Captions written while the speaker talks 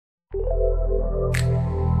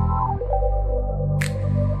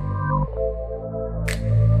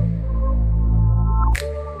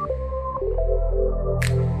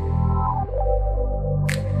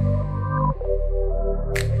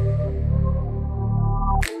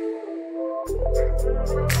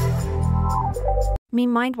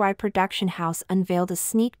MindY production house unveiled a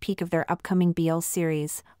sneak peek of their upcoming BL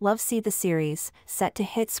series, Love See the Series, set to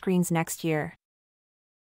hit screens next year.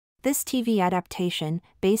 This TV adaptation,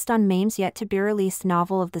 based on Mame's yet-to-be-released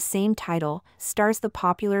novel of the same title, stars the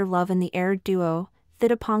popular Love in the Air duo,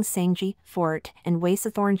 Thitapong Sangji, Fort, and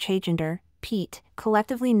Wasathorn Chajinder, Peat,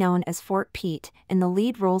 collectively known as FortPeat, in the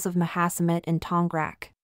lead roles of Mahasamut and Tongrak.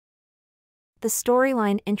 The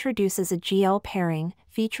storyline introduces a GL pairing,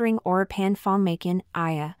 featuring Orapan Phongmakin,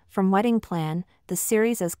 Aya, from Wedding Plan, the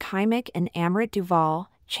series as Kaimik and Amrit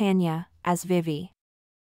Duval, Chanya, as Vivi.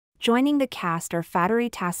 Joining the cast are Fateri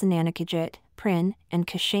Tasananakajit, Prin, and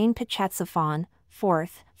Kashane Pachetsafon,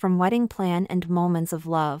 Fourth, from Wedding Plan and Moments of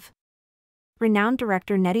Love. Renowned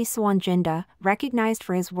director Neti Suwanjinda, recognized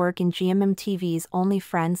for his work in GMMTV's Only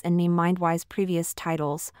Friends and MindY's previous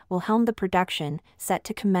titles, will helm the production, set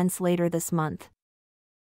to commence later this month.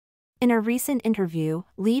 In a recent interview,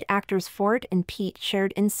 lead actors Fort and Peat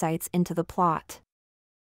shared insights into the plot.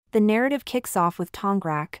 The narrative kicks off with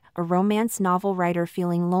Tongrak, a romance novel writer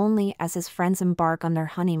feeling lonely as his friends embark on their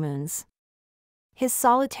honeymoons. His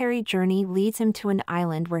solitary journey leads him to an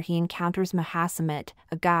island where he encounters Mahasamut,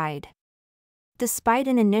 a guide. Despite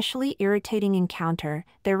an initially irritating encounter,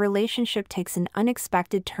 their relationship takes an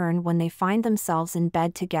unexpected turn when they find themselves in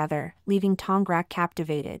bed together, leaving Tongrak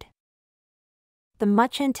captivated. The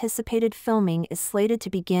much-anticipated filming is slated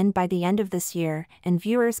to begin by the end of this year, and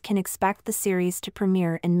viewers can expect the series to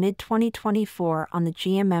premiere in mid-2024 on the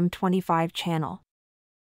GMM25 channel.